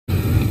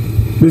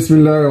بسم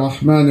الله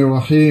الرحمن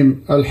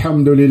الرحيم.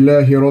 الحمد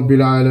لله رب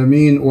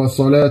العالمين،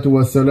 والصلاة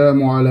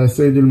والسلام على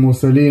سيد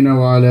المرسلين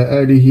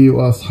وعلى آله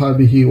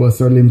وأصحابه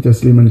وسلم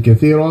تسليما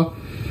كثيرا.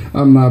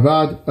 أما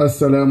بعد،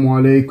 السلام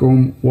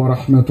عليكم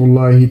ورحمة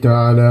الله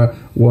تعالى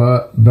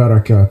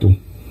وبركاته.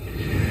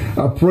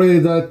 I pray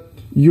that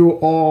you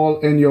all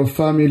and your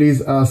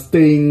families are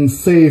staying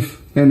safe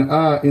and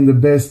are in the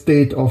best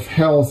state of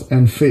health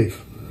and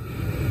faith.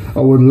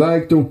 I would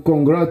like to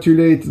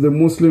congratulate the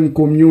Muslim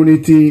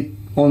community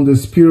on the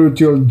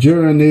spiritual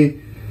journey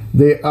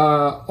they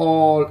are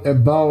all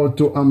about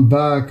to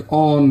embark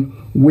on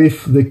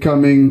with the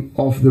coming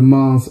of the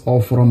month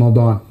of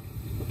Ramadan.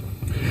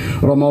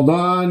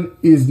 Ramadan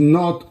is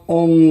not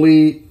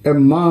only a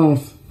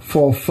month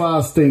for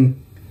fasting,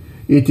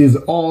 it is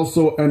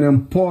also an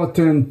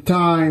important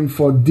time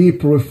for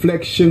deep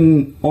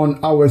reflection on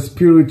our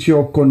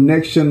spiritual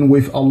connection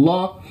with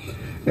Allah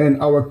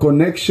and our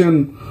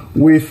connection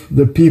with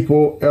the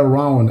people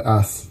around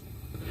us.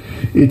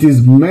 It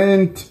is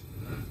meant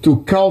to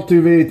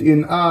cultivate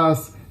in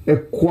us a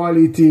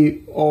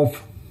quality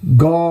of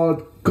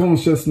God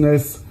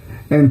consciousness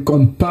and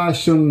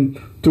compassion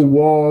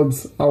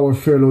towards our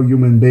fellow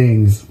human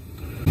beings.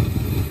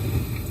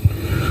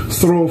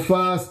 Through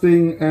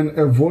fasting and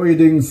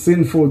avoiding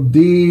sinful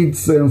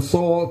deeds and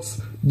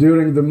thoughts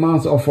during the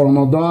month of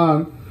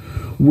Ramadan,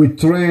 we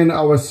train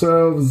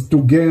ourselves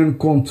to gain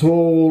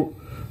control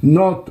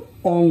not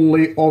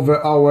only over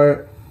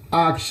our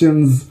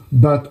actions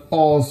but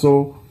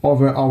also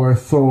over our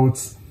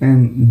thoughts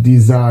and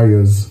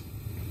desires.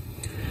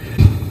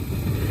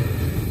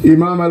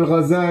 Imam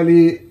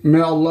al-Ghazali, may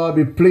Allah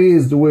be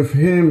pleased with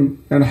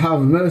him and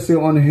have mercy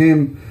on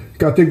him,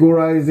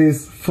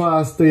 categorizes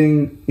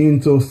fasting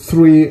into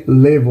three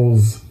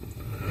levels.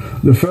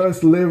 The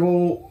first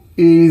level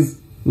is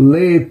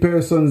lay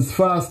person's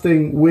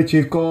fasting, which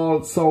he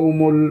called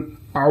Sawmul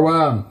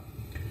Awam,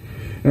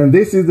 and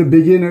this is the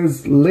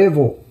beginner's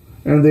level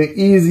and the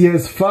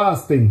easiest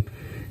fasting.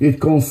 It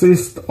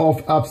consists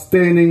of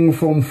abstaining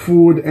from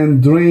food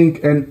and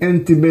drink and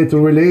intimate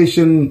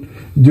relation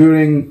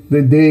during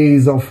the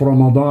days of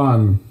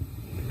Ramadan.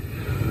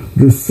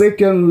 The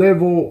second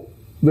level,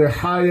 the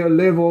higher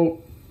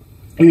level,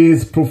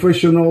 is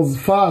professionals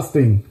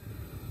fasting,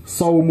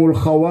 Sawmul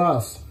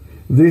Khawas.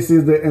 This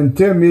is the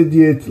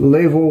intermediate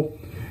level,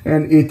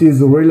 and it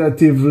is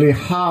relatively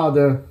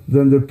harder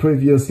than the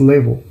previous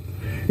level.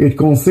 It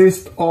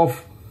consists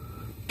of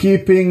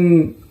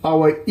keeping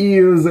our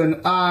ears and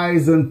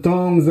eyes and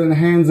tongues and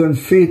hands and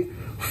feet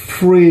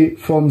free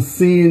from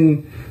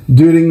sin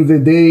during the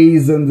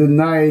days and the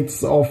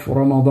nights of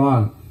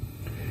Ramadan.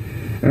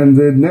 And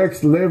the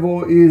next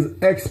level is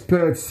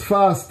experts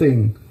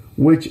fasting,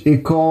 which he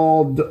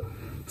called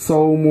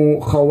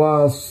Sawmu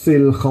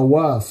Khawasil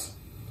Khawas.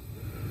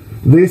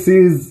 This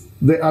is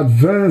the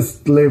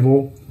advanced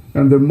level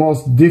and the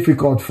most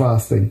difficult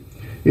fasting.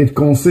 It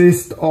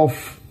consists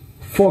of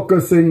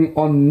focusing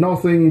on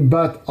nothing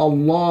but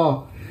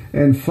Allah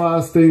and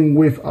fasting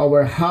with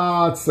our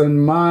hearts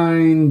and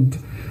mind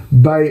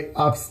by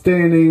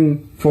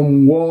abstaining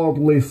from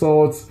worldly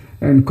thoughts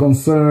and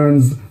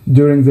concerns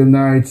during the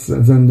nights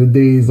and the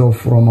days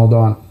of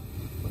Ramadan.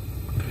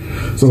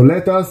 So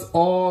let us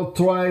all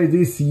try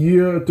this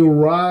year to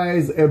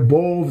rise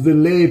above the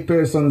lay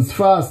person's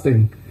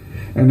fasting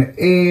and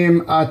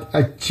aim at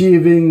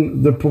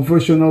achieving the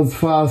professional's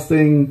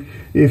fasting,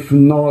 if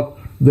not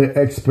the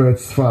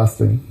expert's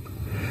fasting.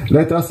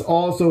 Let us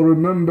also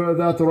remember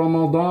that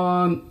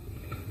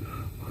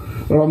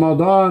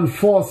Ramadan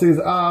forces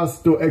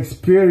us to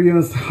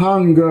experience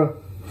hunger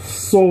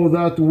so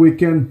that we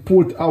can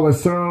put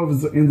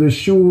ourselves in the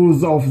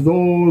shoes of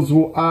those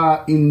who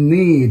are in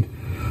need.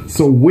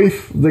 So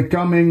with the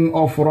coming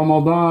of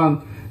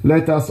Ramadan,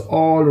 let us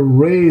all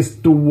race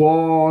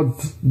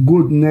towards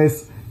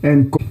goodness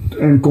and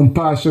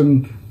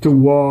compassion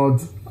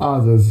towards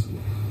others.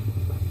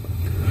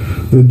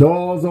 The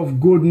doors of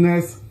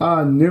goodness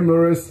are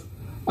numerous,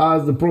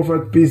 as the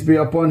Prophet, peace be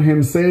upon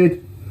him, said: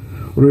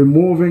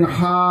 removing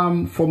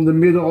harm from the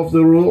middle of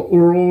the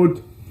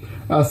road,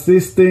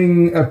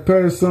 assisting a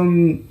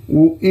person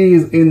who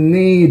is in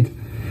need,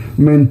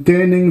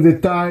 maintaining the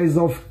ties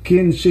of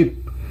kinship,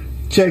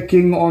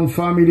 checking on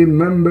family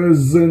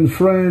members and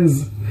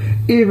friends,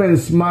 even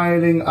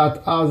smiling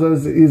at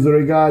others is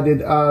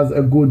regarded as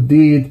a good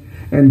deed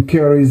and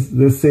carries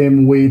the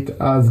same weight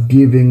as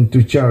giving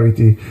to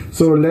charity.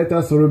 So let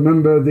us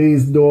remember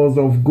these doors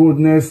of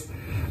goodness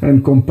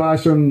and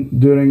compassion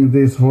during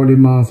this holy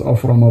month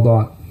of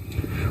Ramadan.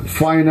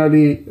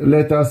 Finally,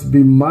 let us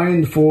be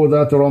mindful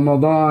that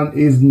Ramadan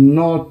is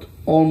not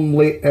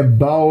only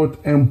about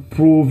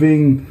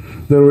improving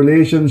the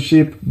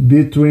relationship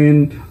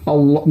between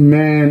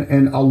man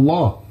and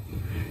Allah.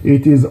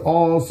 It is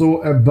also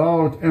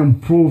about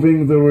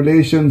improving the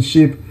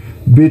relationship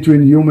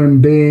between human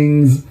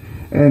beings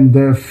and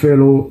their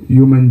fellow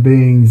human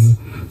beings.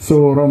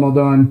 So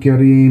Ramadan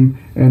Kareem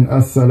and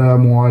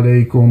Assalamu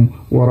alaikum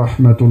wa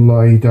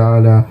rahmatullahi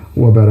ta'ala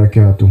wa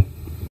barakatuh.